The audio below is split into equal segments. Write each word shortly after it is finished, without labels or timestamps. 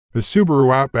The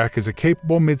Subaru Outback is a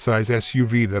capable midsize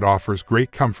SUV that offers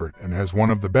great comfort and has one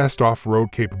of the best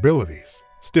off-road capabilities.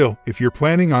 Still, if you're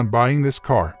planning on buying this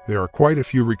car, there are quite a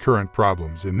few recurrent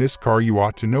problems in this car you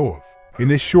ought to know of. In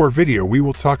this short video, we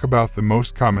will talk about the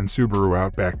most common Subaru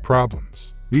Outback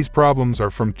problems. These problems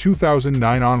are from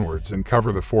 2009 onwards and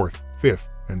cover the 4th, 5th,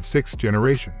 and 6th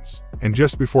generations. And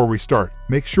just before we start,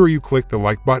 make sure you click the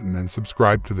like button and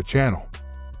subscribe to the channel.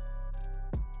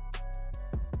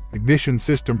 Ignition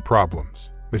system problems.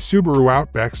 The Subaru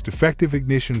Outback's defective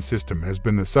ignition system has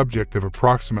been the subject of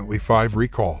approximately 5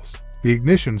 recalls. The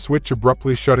ignition switch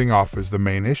abruptly shutting off is the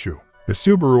main issue. The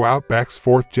Subaru Outback's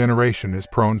 4th generation is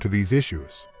prone to these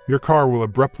issues. Your car will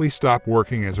abruptly stop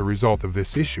working as a result of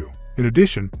this issue. In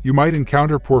addition, you might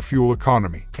encounter poor fuel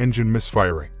economy, engine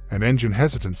misfiring, and engine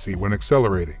hesitancy when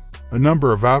accelerating. A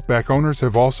number of Outback owners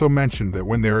have also mentioned that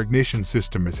when their ignition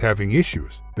system is having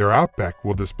issues, their Outback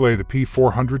will display the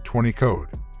P420 code.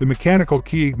 The mechanical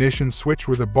key ignition switch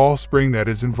with a ball spring that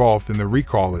is involved in the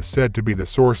recall is said to be the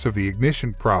source of the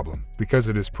ignition problem because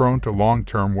it is prone to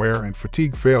long-term wear and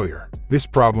fatigue failure. This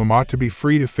problem ought to be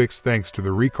free to fix thanks to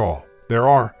the recall. There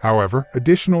are, however,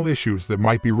 additional issues that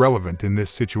might be relevant in this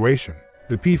situation.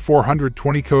 The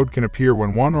P420 code can appear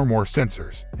when one or more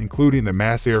sensors, including the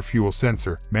mass air fuel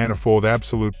sensor, manifold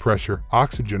absolute pressure,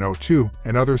 oxygen O2,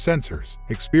 and other sensors,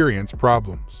 experience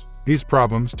problems. These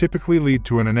problems typically lead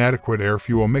to an inadequate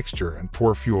air-fuel mixture and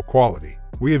poor fuel quality.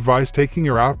 We advise taking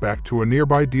your Outback to a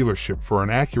nearby dealership for an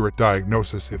accurate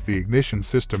diagnosis if the ignition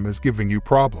system is giving you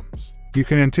problems. You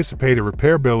can anticipate a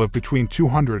repair bill of between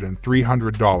 $200 and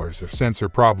 $300 if sensor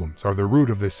problems are the root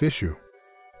of this issue.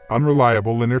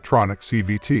 Unreliable Lineartronic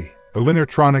CVT. The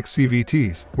Lineartronic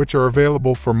CVTs, which are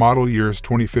available for model years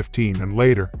 2015 and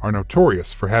later, are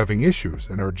notorious for having issues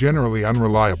and are generally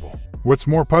unreliable. What's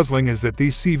more puzzling is that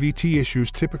these CVT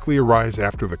issues typically arise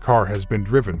after the car has been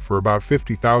driven for about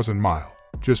 50,000 miles,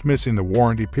 just missing the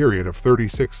warranty period of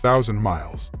 36,000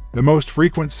 miles. The most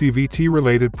frequent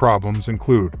CVT-related problems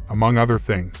include, among other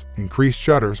things, increased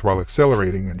shudders while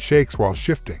accelerating and shakes while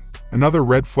shifting. Another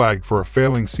red flag for a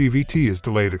failing CVT is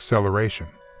delayed acceleration.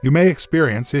 You may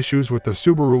experience issues with the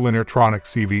Subaru Lineartronic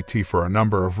CVT for a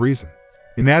number of reasons.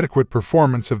 Inadequate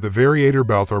performance of the variator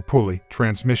belt or pulley,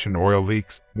 transmission oil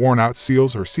leaks, worn-out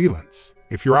seals or sealants.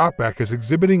 If your Outback is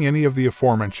exhibiting any of the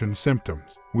aforementioned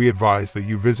symptoms, we advise that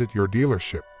you visit your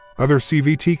dealership. Other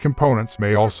CVT components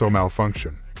may also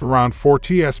malfunction. Around 4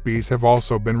 TSBs have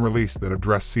also been released that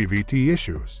address CVT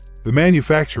issues. The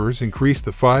manufacturers increased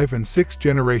the 5th and 6th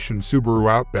generation Subaru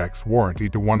Outback's warranty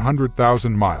to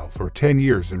 100,000 miles or 10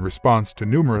 years in response to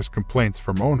numerous complaints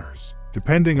from owners.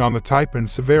 Depending on the type and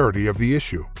severity of the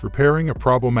issue, repairing a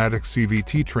problematic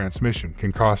CVT transmission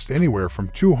can cost anywhere from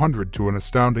 $200 to an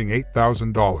astounding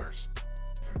 $8,000.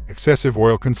 Excessive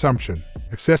oil consumption.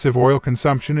 Excessive oil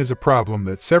consumption is a problem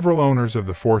that several owners of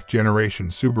the 4th generation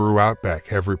Subaru Outback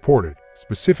have reported,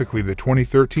 specifically the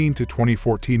 2013 to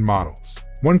 2014 models.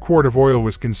 1 quart of oil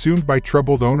was consumed by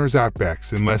troubled owners'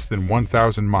 Outbacks in less than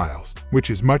 1,000 miles, which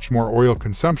is much more oil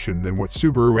consumption than what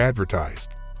Subaru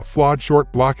advertised. A flawed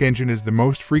short block engine is the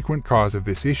most frequent cause of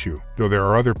this issue, though there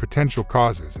are other potential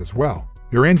causes as well.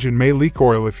 Your engine may leak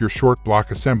oil if your short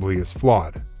block assembly is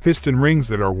flawed. Piston rings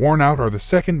that are worn out are the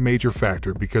second major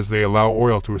factor because they allow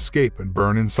oil to escape and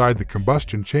burn inside the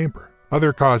combustion chamber.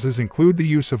 Other causes include the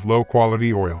use of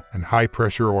low-quality oil and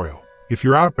high-pressure oil. If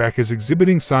your Outback is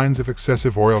exhibiting signs of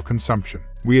excessive oil consumption,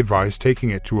 we advise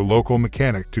taking it to a local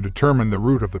mechanic to determine the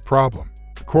root of the problem.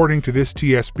 According to this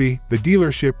TSB, the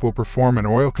dealership will perform an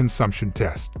oil consumption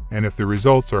test, and if the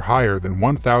results are higher than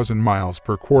 1,000 miles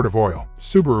per quart of oil,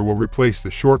 Subaru will replace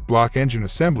the short block engine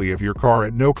assembly of your car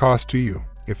at no cost to you.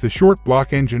 If the short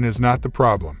block engine is not the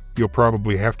problem, you'll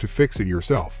probably have to fix it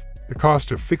yourself. The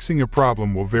cost of fixing a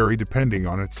problem will vary depending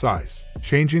on its size.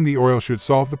 Changing the oil should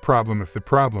solve the problem if the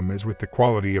problem is with the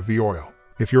quality of the oil.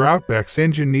 If your Outback's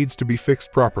engine needs to be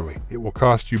fixed properly, it will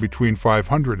cost you between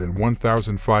 $500 and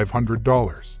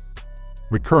 $1,500.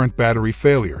 Recurrent battery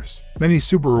failures. Many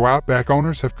Subaru Outback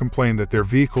owners have complained that their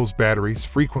vehicle's batteries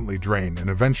frequently drain and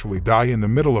eventually die in the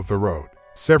middle of the road.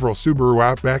 Several Subaru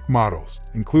Outback models,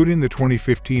 including the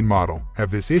 2015 model,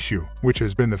 have this issue, which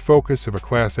has been the focus of a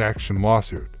class action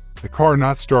lawsuit. The car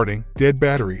not starting, dead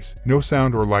batteries, no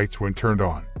sound or lights when turned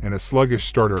on, and a sluggish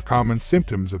start are common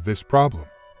symptoms of this problem.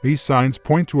 These signs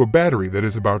point to a battery that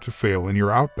is about to fail in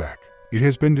your Outback. It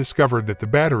has been discovered that the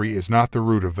battery is not the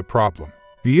root of the problem.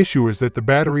 The issue is that the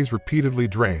batteries repeatedly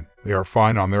drain. They are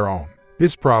fine on their own.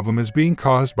 This problem is being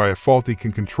caused by a faulty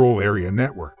control area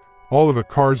network. All of a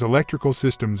car's electrical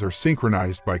systems are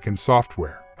synchronized by CAN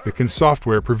software. The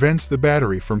software prevents the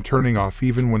battery from turning off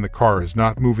even when the car is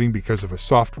not moving because of a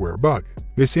software bug.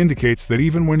 This indicates that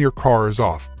even when your car is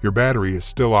off, your battery is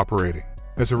still operating.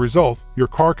 As a result, your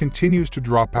car continues to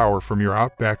draw power from your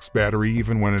Outback's battery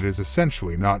even when it is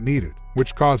essentially not needed,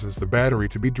 which causes the battery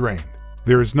to be drained.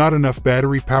 There is not enough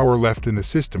battery power left in the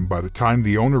system by the time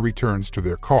the owner returns to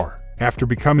their car. After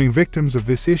becoming victims of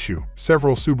this issue,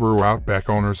 several Subaru Outback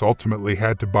owners ultimately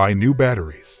had to buy new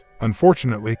batteries.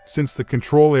 Unfortunately, since the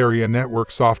control area network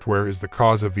software is the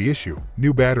cause of the issue,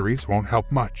 new batteries won't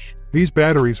help much. These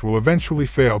batteries will eventually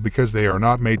fail because they are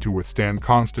not made to withstand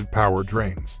constant power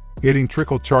drains. Getting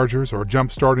trickle chargers or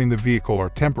jump-starting the vehicle are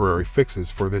temporary fixes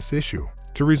for this issue.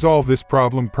 To resolve this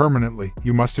problem permanently,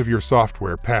 you must have your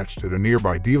software patched at a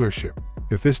nearby dealership.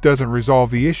 If this doesn't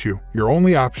resolve the issue, your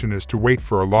only option is to wait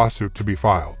for a lawsuit to be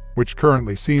filed, which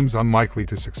currently seems unlikely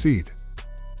to succeed.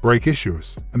 Brake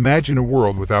issues. Imagine a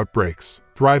world without brakes.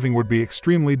 Driving would be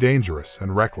extremely dangerous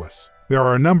and reckless. There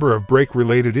are a number of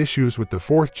brake-related issues with the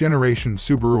 4th-generation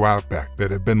Subaru Outback that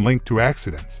have been linked to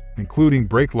accidents, including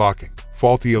brake locking,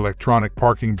 faulty electronic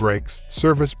parking brakes,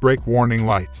 service brake warning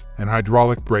lights, and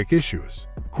hydraulic brake issues.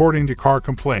 According to car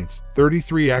complaints,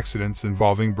 33 accidents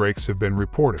involving brakes have been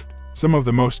reported. Some of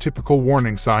the most typical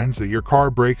warning signs that your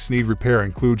car brakes need repair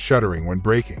include shuddering when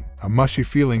braking, a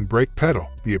mushy-feeling brake pedal,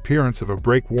 the appearance of a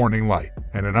brake warning light,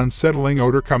 and an unsettling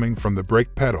odor coming from the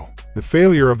brake pedal. The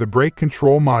failure of the brake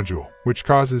control module, which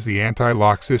causes the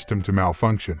anti-lock system to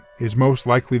malfunction, is most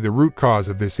likely the root cause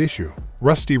of this issue.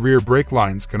 Rusty rear brake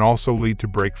lines can also lead to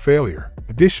brake failure.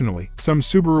 Additionally, some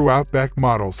Subaru Outback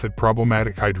models had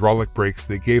problematic hydraulic brakes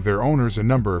that gave their owners a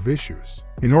number of issues.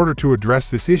 In order to address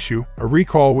this issue, a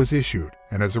recall was issued,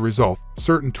 and as a result,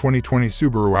 certain 2020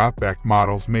 Subaru Outback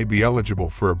models may be eligible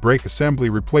for a brake assembly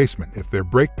replacement if their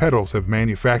brake pedals have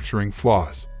manufacturing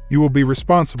flaws. You will be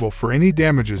responsible for any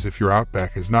damages if your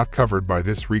Outback is not covered by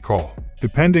this recall.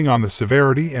 Depending on the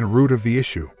severity and root of the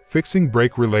issue, fixing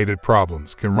brake-related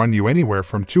problems can run you anywhere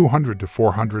from $200 to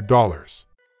 $400.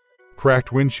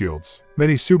 Cracked windshields.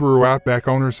 Many Subaru Outback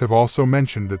owners have also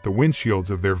mentioned that the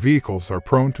windshields of their vehicles are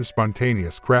prone to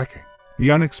spontaneous cracking.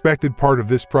 The unexpected part of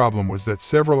this problem was that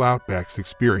several Outbacks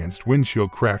experienced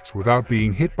windshield cracks without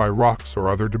being hit by rocks or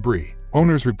other debris.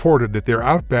 Owners reported that their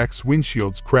Outback's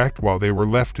windshields cracked while they were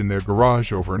left in their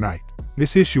garage overnight.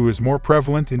 This issue is more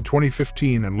prevalent in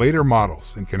 2015 and later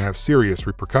models and can have serious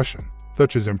repercussions,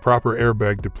 such as improper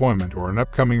airbag deployment or an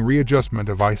upcoming readjustment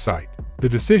of eyesight. The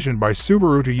decision by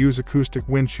Subaru to use acoustic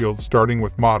windshields starting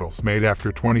with models made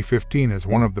after 2015 is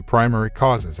one of the primary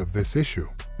causes of this issue.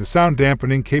 The sound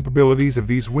dampening capabilities of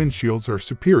these windshields are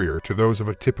superior to those of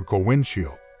a typical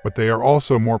windshield, but they are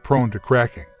also more prone to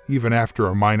cracking, even after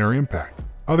a minor impact.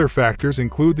 Other factors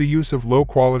include the use of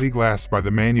low-quality glass by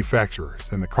the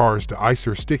manufacturers and the car's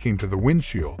de-icer sticking to the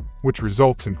windshield, which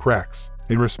results in cracks.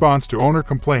 In response to owner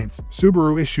complaints,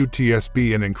 Subaru issued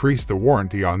TSB and increased the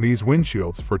warranty on these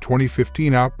windshields for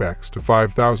 2015 Outbacks to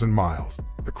 5,000 miles.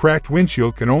 The cracked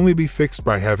windshield can only be fixed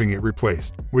by having it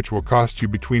replaced, which will cost you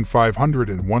between $500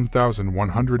 and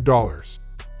 $1,100.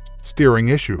 Steering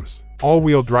issues.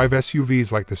 All-wheel drive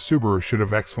SUVs like the Subaru should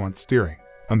have excellent steering.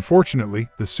 Unfortunately,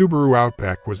 the Subaru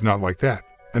Outback was not like that.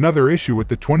 Another issue with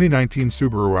the 2019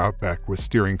 Subaru Outback was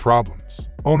steering problems.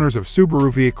 Owners of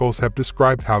Subaru vehicles have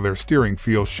described how their steering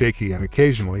feels shaky and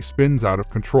occasionally spins out of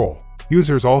control.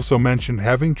 Users also mentioned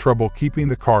having trouble keeping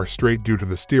the car straight due to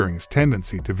the steering's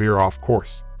tendency to veer off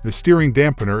course. The steering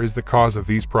dampener is the cause of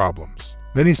these problems.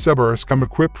 Many Subarus come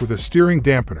equipped with a steering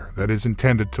dampener that is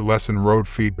intended to lessen road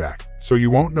feedback, so you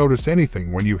won't notice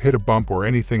anything when you hit a bump or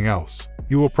anything else.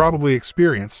 You will probably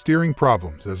experience steering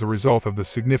problems as a result of the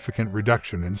significant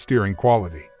reduction in steering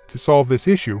quality. To solve this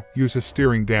issue, use a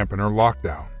steering dampener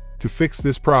lockdown. To fix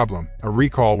this problem, a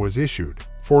recall was issued.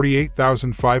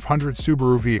 48,500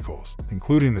 Subaru vehicles,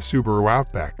 including the Subaru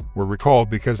Outback, were recalled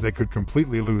because they could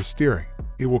completely lose steering.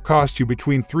 It will cost you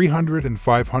between $300 and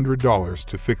 $500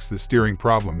 to fix the steering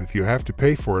problem if you have to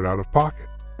pay for it out of pocket.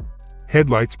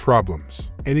 Headlights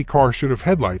problems. Any car should have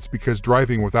headlights because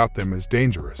driving without them is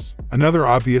dangerous. Another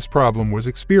obvious problem was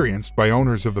experienced by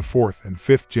owners of the 4th and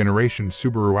 5th generation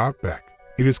Subaru Outback.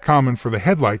 It is common for the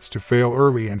headlights to fail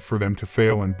early and for them to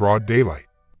fail in broad daylight.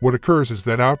 What occurs is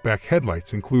that Outback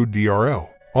headlights include DRL.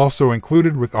 Also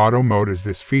included with auto mode is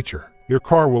this feature. Your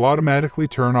car will automatically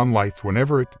turn on lights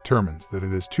whenever it determines that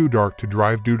it is too dark to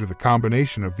drive due to the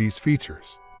combination of these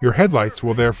features. Your headlights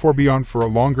will therefore be on for a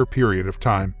longer period of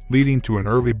time, leading to an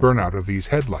early burnout of these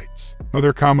headlights.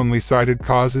 Other commonly cited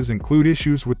causes include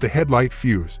issues with the headlight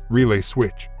fuse, relay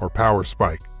switch, or power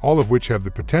spike, all of which have the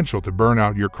potential to burn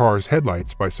out your car's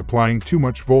headlights by supplying too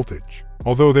much voltage.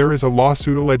 Although there is a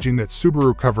lawsuit alleging that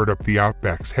Subaru covered up the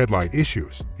Outback's headlight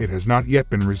issues, it has not yet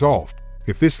been resolved.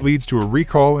 If this leads to a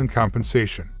recall and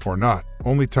compensation, or not,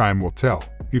 only time will tell.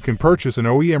 You can purchase an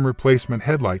OEM replacement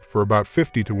headlight for about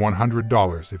 $50 to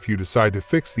 $100 if you decide to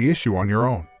fix the issue on your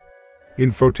own.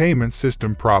 Infotainment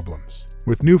system problems.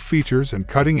 With new features and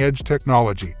cutting-edge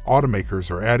technology, automakers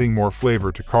are adding more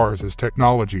flavor to cars as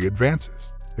technology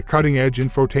advances. The cutting-edge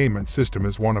infotainment system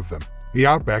is one of them. The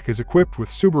Outback is equipped with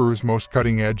Subaru's most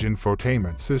cutting-edge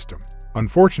infotainment system.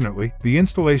 Unfortunately, the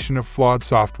installation of flawed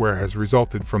software has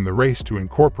resulted from the race to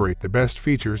incorporate the best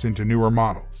features into newer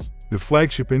models. The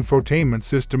flagship infotainment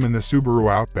system in the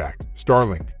Subaru Outback,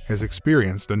 Starlink, has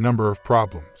experienced a number of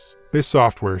problems. This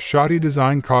software's shoddy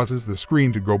design causes the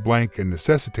screen to go blank and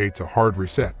necessitates a hard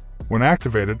reset. When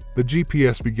activated, the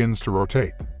GPS begins to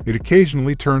rotate. It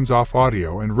occasionally turns off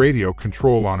audio and radio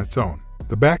control on its own.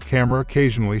 The back camera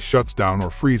occasionally shuts down or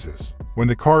freezes. When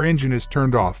the car engine is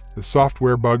turned off, the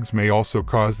software bugs may also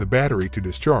cause the battery to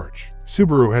discharge.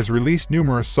 Subaru has released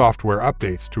numerous software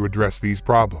updates to address these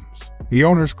problems. The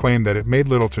owners claim that it made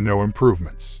little to no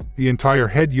improvements. The entire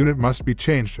head unit must be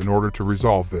changed in order to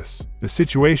resolve this. The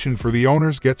situation for the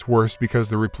owners gets worse because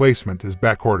the replacement is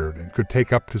backordered and could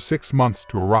take up to 6 months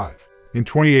to arrive. In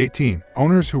 2018,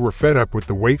 owners who were fed up with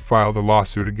the wait filed a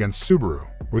lawsuit against Subaru.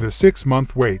 With a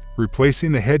 6-month wait,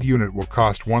 replacing the head unit will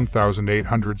cost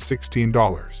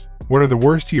 $1,816. What are the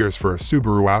worst years for a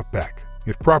Subaru Outback?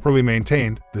 If properly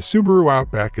maintained, the Subaru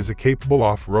Outback is a capable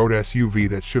off-road SUV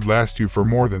that should last you for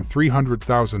more than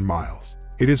 300,000 miles.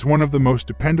 It is one of the most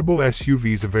dependable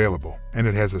SUVs available, and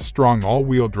it has a strong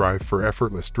all-wheel drive for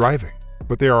effortless driving.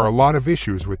 But there are a lot of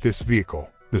issues with this vehicle.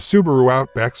 The Subaru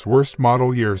Outback's worst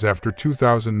model years after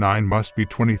 2009 must be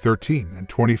 2013 and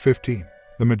 2015.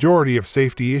 The majority of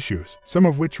safety issues, some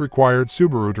of which required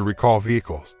Subaru to recall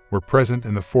vehicles, were present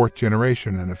in the 4th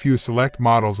generation and a few select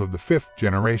models of the 5th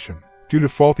generation. Due to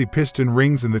faulty piston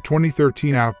rings in the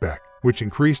 2013 Outback, which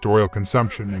increased oil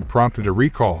consumption and prompted a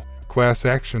recall, a class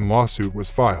action lawsuit was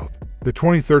filed. The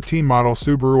 2013 model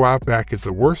Subaru Outback is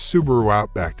the worst Subaru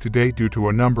Outback to date due to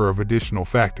a number of additional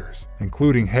factors,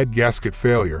 including head gasket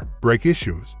failure, brake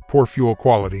issues, poor fuel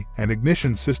quality, and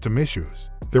ignition system issues.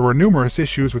 There were numerous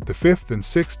issues with the 5th and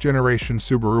 6th generation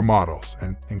Subaru models,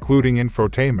 including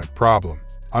infotainment problems,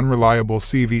 unreliable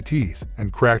CVTs,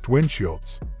 and cracked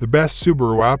windshields. The best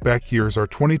Subaru Outback years are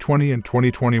 2020 and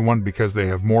 2021 because they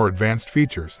have more advanced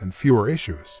features and fewer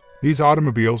issues. These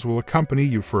automobiles will accompany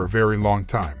you for a very long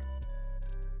time.